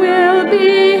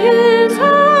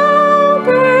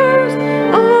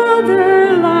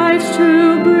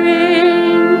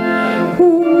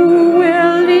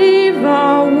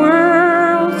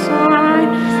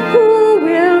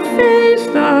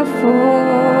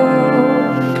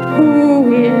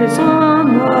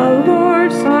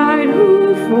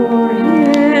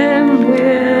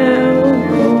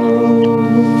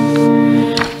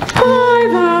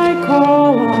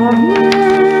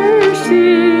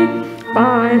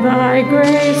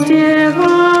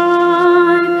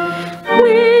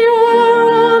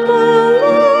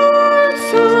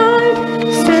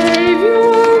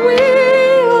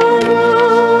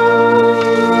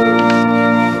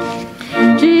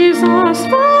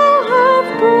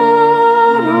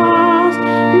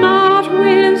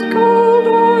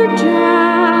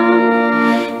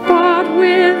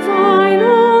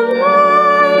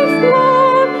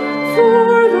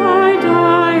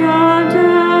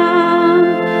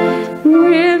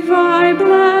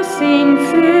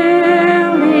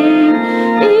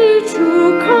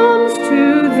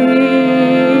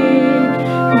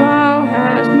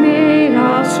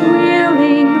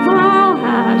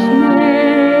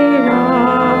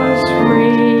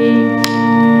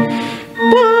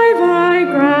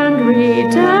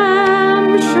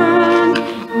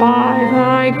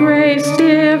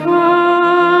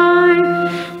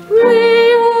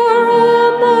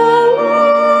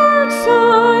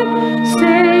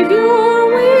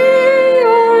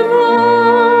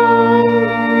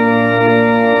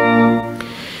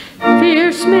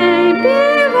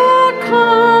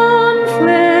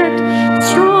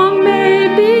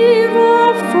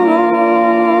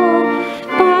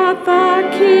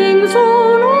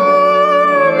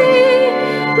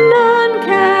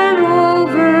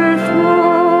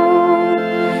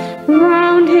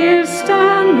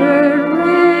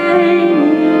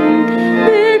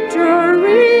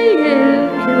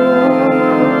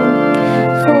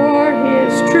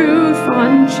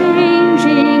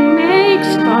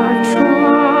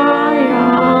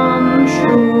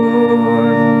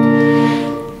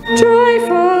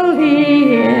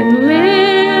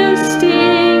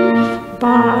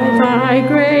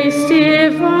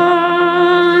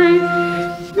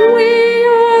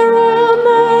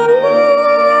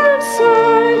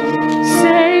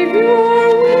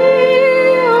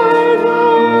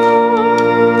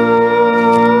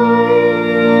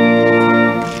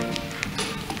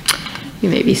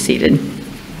 be seated.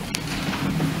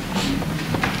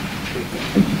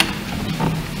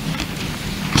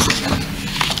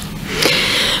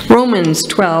 Romans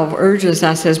 12 urges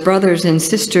us as brothers and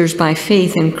sisters by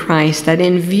faith in Christ that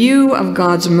in view of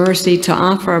God's mercy to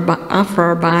offer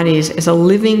our bodies as a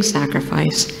living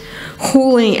sacrifice,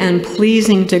 holy and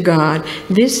pleasing to God,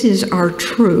 this is our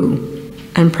true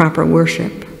and proper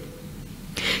worship.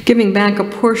 Giving back a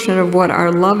portion of what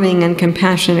our loving and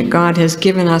compassionate God has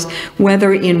given us,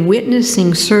 whether in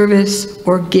witnessing service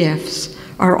or gifts,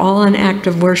 are all an act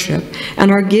of worship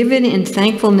and are given in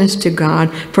thankfulness to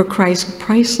God for Christ's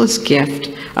priceless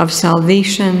gift of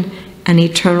salvation and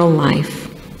eternal life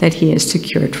that he has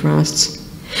secured for us.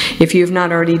 If you have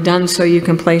not already done so, you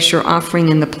can place your offering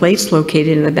in the place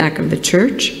located in the back of the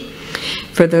church.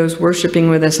 For those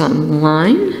worshiping with us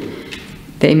online,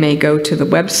 they may go to the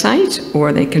website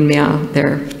or they can mail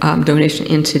their donation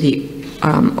into the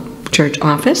church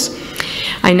office.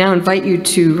 I now invite you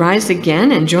to rise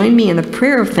again and join me in the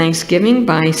prayer of thanksgiving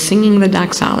by singing the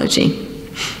doxology.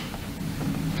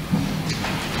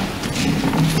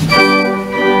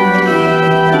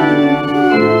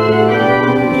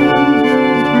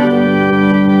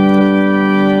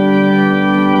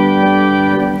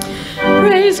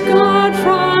 Praise God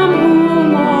from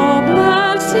whom all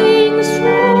blessings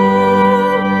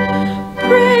flow.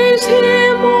 Praise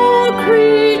him, all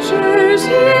creatures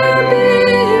here below.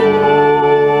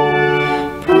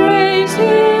 Praise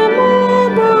him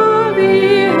above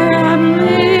the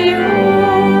heavenly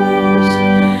host.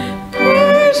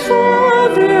 Praise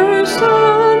Father,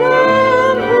 Son,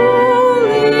 and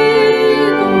Holy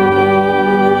Ghost.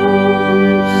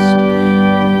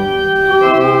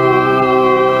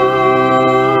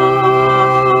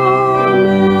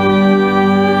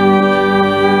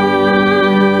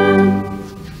 Amen.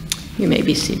 You may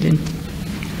be seated.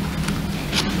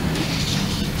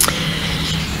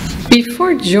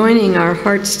 Before joining our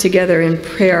hearts together in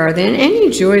prayer, are there any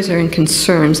joys or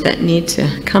concerns that need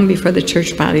to come before the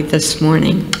church body this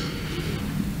morning?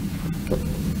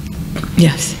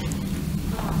 Yes.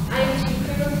 I have two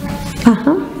prayer requests.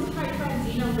 Uh-huh. My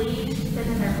friend Zena Lee, she's been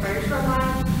in their prayers for a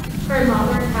while. Her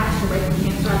mother passed away from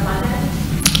cancer on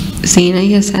Monday. Zena,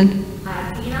 you said?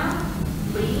 Zena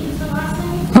Lee is the last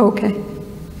name. Oh, okay.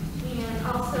 And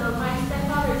also, my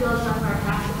stepfather, Bill Dunbar,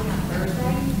 passed away on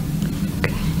Thursday.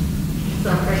 So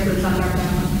pray for Dunbar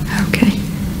family. Okay.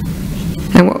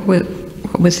 And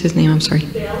what was his name? I'm sorry.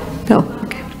 Bill. Bill.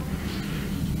 Okay.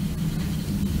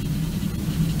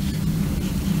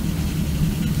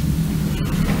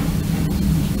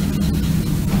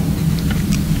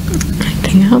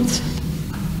 Anything else?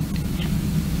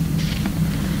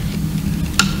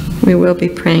 We will be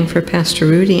praying for Pastor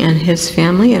Rudy and his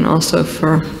family and also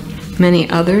for many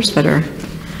others that are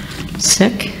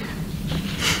sick.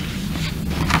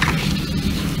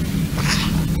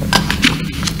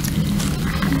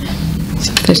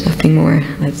 So if there's nothing more,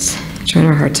 let's join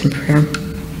our hearts in prayer.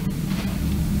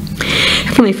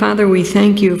 Heavenly Father, we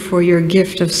thank you for your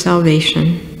gift of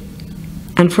salvation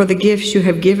and for the gifts you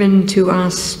have given to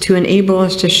us to enable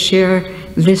us to share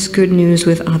this good news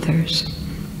with others.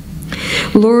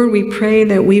 Lord, we pray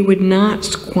that we would not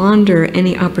squander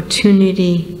any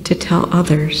opportunity to tell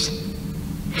others.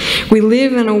 We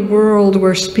live in a world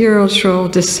where spiritual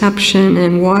deception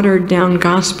and watered-down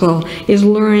gospel is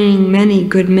luring many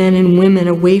good men and women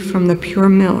away from the pure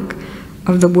milk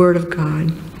of the Word of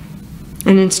God.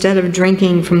 And instead of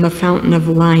drinking from the fountain of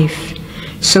life,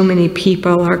 so many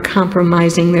people are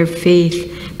compromising their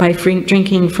faith by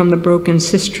drinking from the broken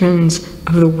cisterns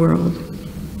of the world.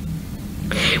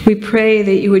 We pray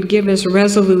that you would give us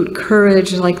resolute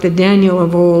courage like the Daniel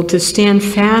of old to stand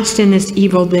fast in this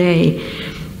evil day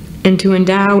and to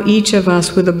endow each of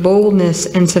us with a boldness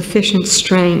and sufficient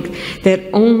strength that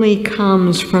only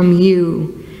comes from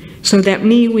you, so that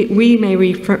we may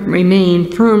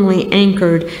remain firmly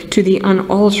anchored to the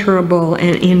unalterable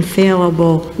and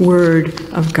infallible Word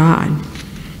of God.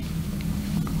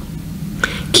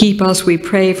 Keep us, we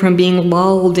pray, from being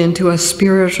lulled into a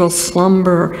spiritual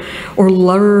slumber or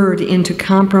lured into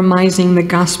compromising the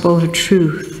gospel of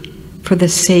truth for the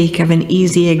sake of an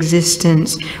easy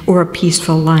existence or a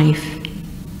peaceful life.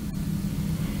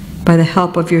 By the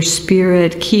help of your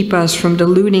Spirit, keep us from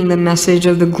diluting the message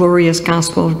of the glorious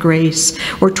gospel of grace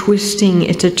or twisting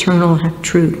its eternal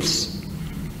truths.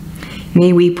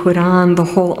 May we put on the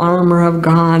whole armor of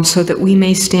God so that we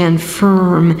may stand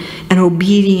firm and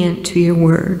obedient to your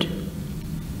word.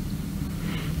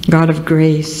 God of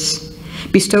grace,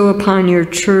 bestow upon your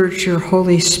church your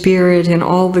Holy Spirit and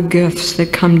all the gifts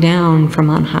that come down from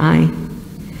on high.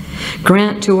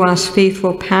 Grant to us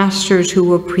faithful pastors who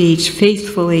will preach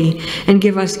faithfully and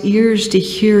give us ears to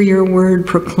hear your word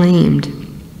proclaimed.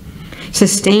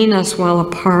 Sustain us while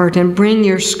apart and bring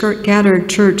your scattered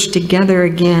church together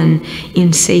again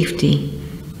in safety.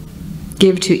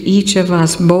 Give to each of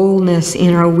us boldness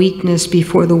in our weakness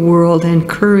before the world and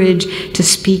courage to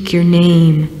speak your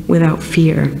name without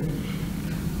fear.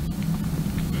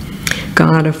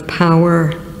 God of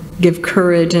power, give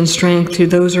courage and strength to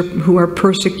those who are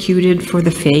persecuted for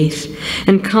the faith,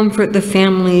 and comfort the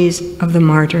families of the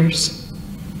martyrs.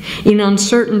 In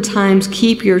uncertain times,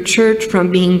 keep your church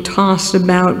from being tossed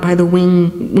about by the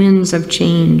winds of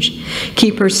change.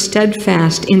 Keep her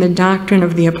steadfast in the doctrine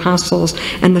of the apostles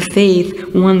and the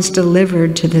faith once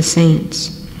delivered to the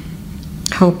saints.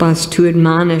 Help us to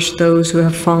admonish those who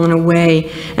have fallen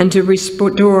away and to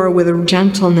restore with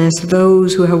gentleness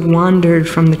those who have wandered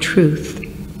from the truth.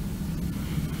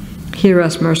 Hear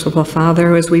us, merciful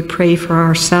Father, as we pray for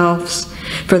ourselves,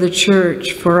 for the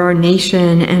church, for our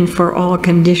nation, and for all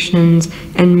conditions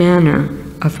and manner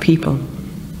of people.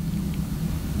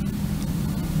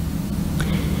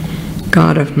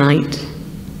 God of might,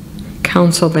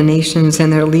 counsel the nations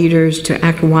and their leaders to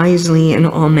act wisely in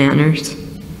all manners.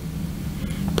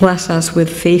 Bless us with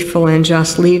faithful and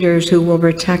just leaders who will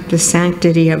protect the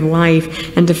sanctity of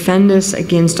life and defend us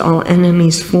against all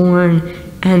enemies, foreign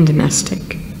and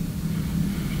domestic.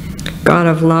 God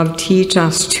of love, teach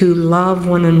us to love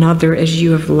one another as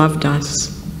you have loved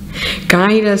us.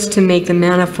 Guide us to make the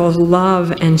manifold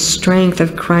love and strength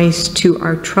of Christ to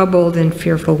our troubled and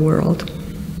fearful world.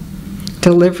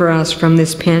 Deliver us from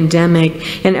this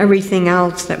pandemic and everything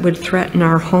else that would threaten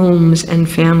our homes and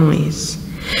families.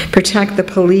 Protect the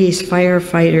police,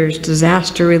 firefighters,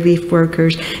 disaster relief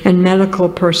workers, and medical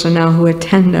personnel who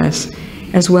attend us,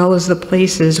 as well as the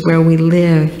places where we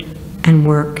live and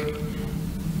work.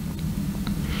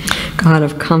 God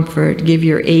of comfort, give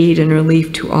your aid and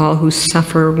relief to all who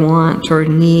suffer, want, or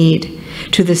need,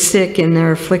 to the sick in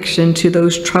their affliction, to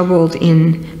those troubled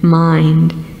in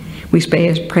mind. We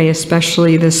pray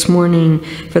especially this morning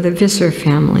for the Visser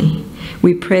family.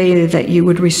 We pray that you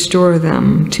would restore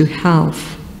them to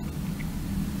health.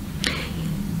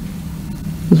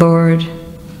 Lord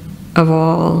of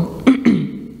all,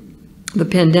 the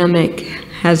pandemic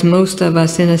has most of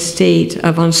us in a state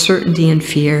of uncertainty and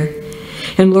fear.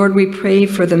 And Lord, we pray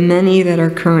for the many that are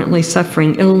currently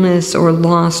suffering illness or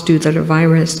loss due to the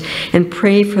virus, and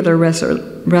pray for their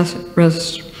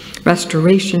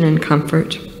restoration and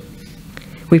comfort.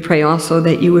 We pray also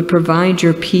that you would provide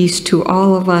your peace to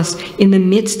all of us in the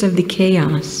midst of the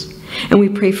chaos. And we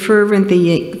pray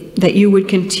fervently that you would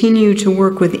continue to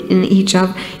work within each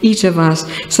of us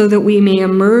so that we may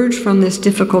emerge from this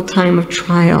difficult time of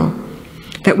trial,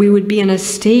 that we would be in a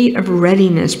state of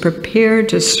readiness, prepared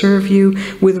to serve you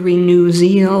with renewed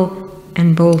zeal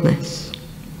and boldness.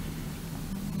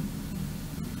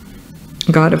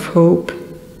 God of hope,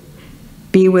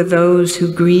 be with those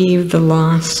who grieve the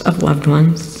loss of loved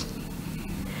ones.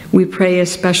 We pray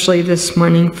especially this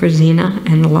morning for Zena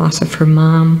and the loss of her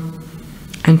mom,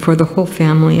 and for the whole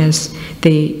family as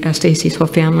Stacy's whole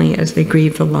family as they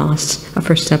grieve the loss of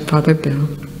her stepfather, Bill.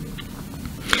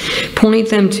 Point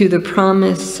them to the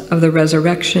promise of the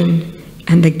resurrection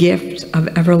and the gift of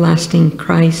everlasting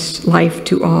Christ, life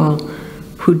to all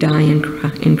who die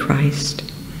in Christ.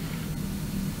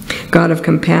 God of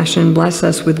compassion, bless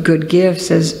us with good gifts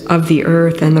as of the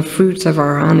earth and the fruits of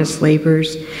our honest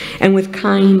labors, and with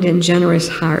kind and generous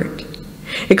heart.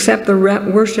 Accept the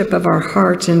worship of our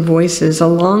hearts and voices,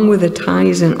 along with the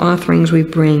tithes and offerings we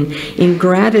bring, in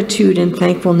gratitude and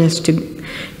thankfulness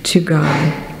to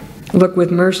God. Look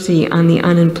with mercy on the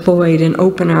unemployed and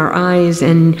open our eyes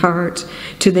and hearts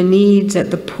to the needs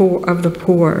of the poor,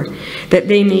 that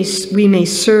we may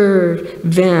serve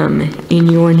them in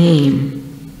your name.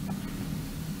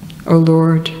 O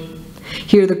Lord,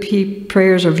 hear the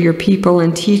prayers of your people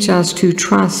and teach us to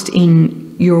trust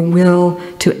in your will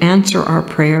to answer our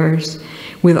prayers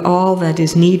with all that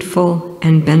is needful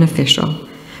and beneficial,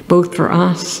 both for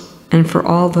us and for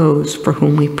all those for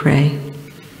whom we pray.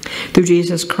 Through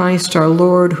Jesus Christ our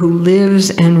Lord, who lives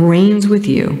and reigns with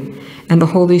you, and the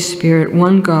Holy Spirit,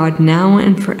 one God, now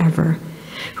and forever,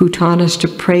 who taught us to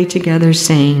pray together,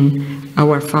 saying,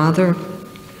 Our Father,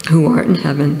 who art in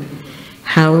heaven,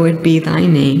 hallowed be thy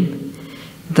name.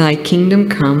 Thy kingdom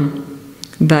come,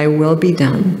 thy will be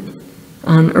done,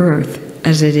 on earth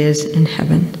as it is in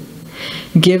heaven.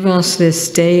 Give us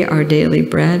this day our daily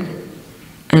bread,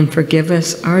 and forgive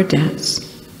us our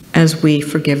debts, as we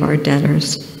forgive our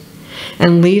debtors.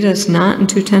 And lead us not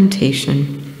into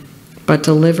temptation, but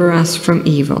deliver us from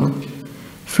evil.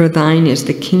 For thine is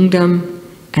the kingdom,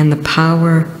 and the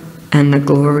power and the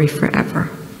glory forever.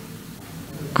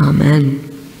 Amen.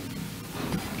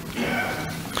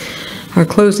 Our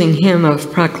closing hymn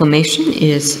of proclamation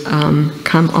is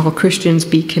Come All Christians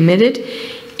Be Committed,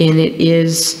 and it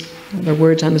is the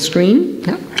words on the screen.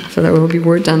 Yep. So there will be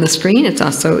words on the screen. It's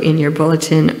also in your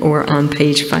bulletin or on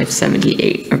page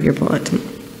 578 of your bulletin,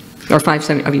 or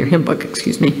 570 of your hymn book,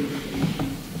 excuse me.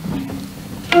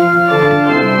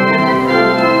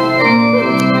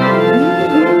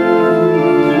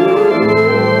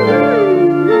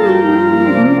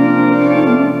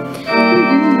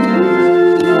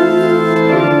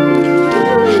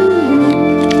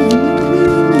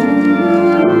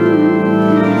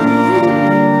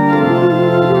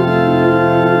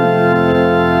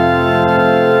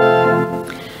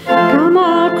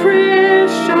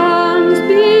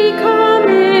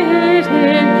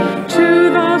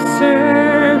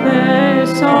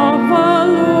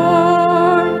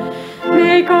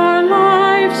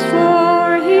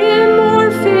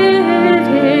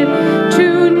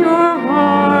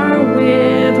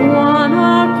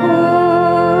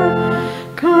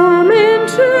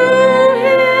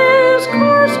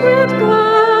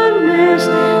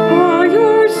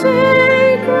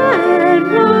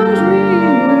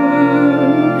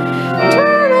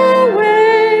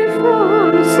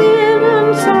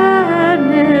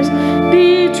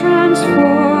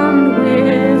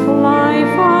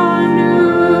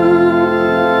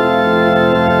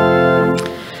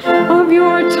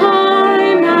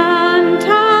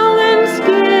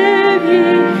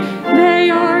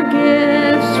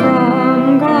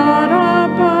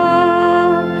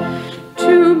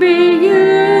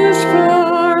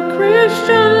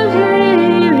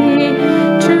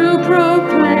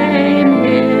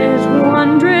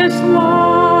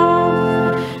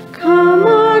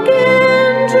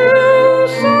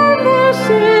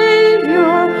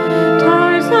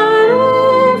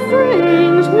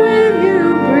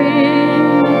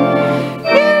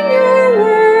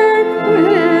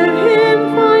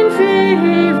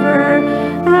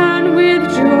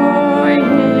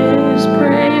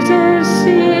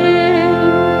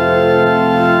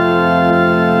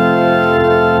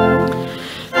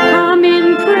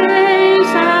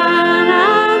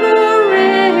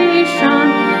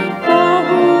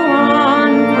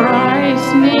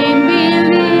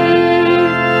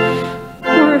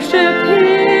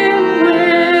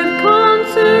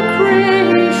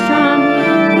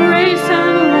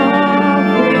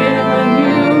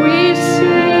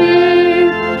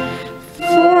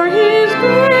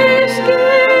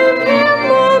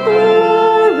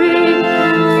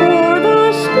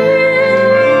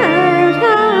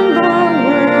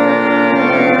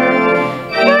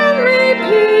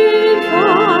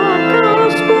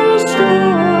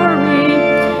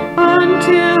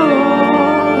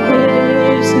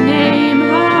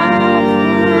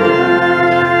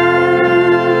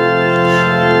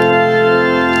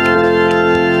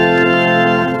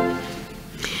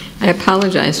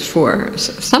 Apologize for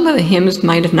some of the hymns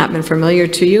might have not been familiar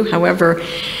to you. However,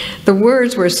 the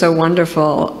words were so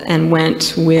wonderful and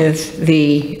went with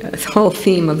the whole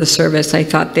theme of the service. I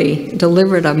thought they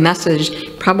delivered a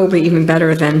message probably even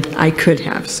better than I could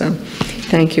have. So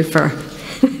thank you for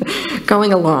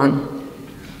going along.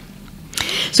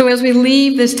 So as we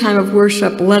leave this time of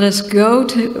worship, let us go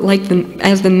to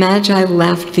as the Magi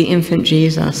left the infant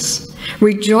Jesus,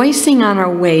 rejoicing on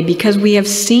our way because we have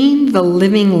seen the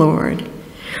living Lord,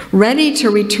 ready to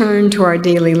return to our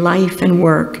daily life and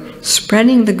work,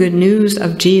 spreading the good news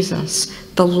of Jesus,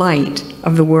 the light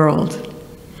of the world.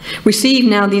 Receive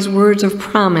now these words of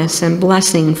promise and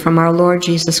blessing from our Lord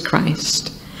Jesus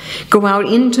Christ. Go out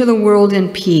into the world in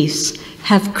peace.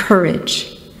 Have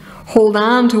courage. Hold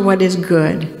on to what is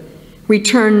good.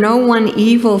 Return no one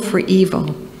evil for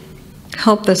evil.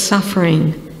 Help the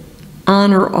suffering.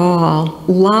 Honor all.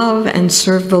 Love and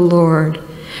serve the Lord,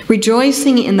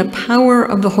 rejoicing in the power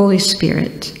of the Holy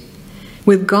Spirit.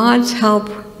 With God's help,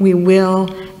 we will,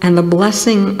 and the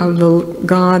blessing of the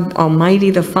God Almighty,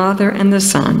 the Father and the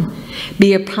Son,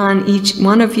 be upon each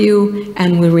one of you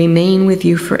and will remain with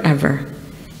you forever.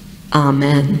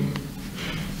 Amen.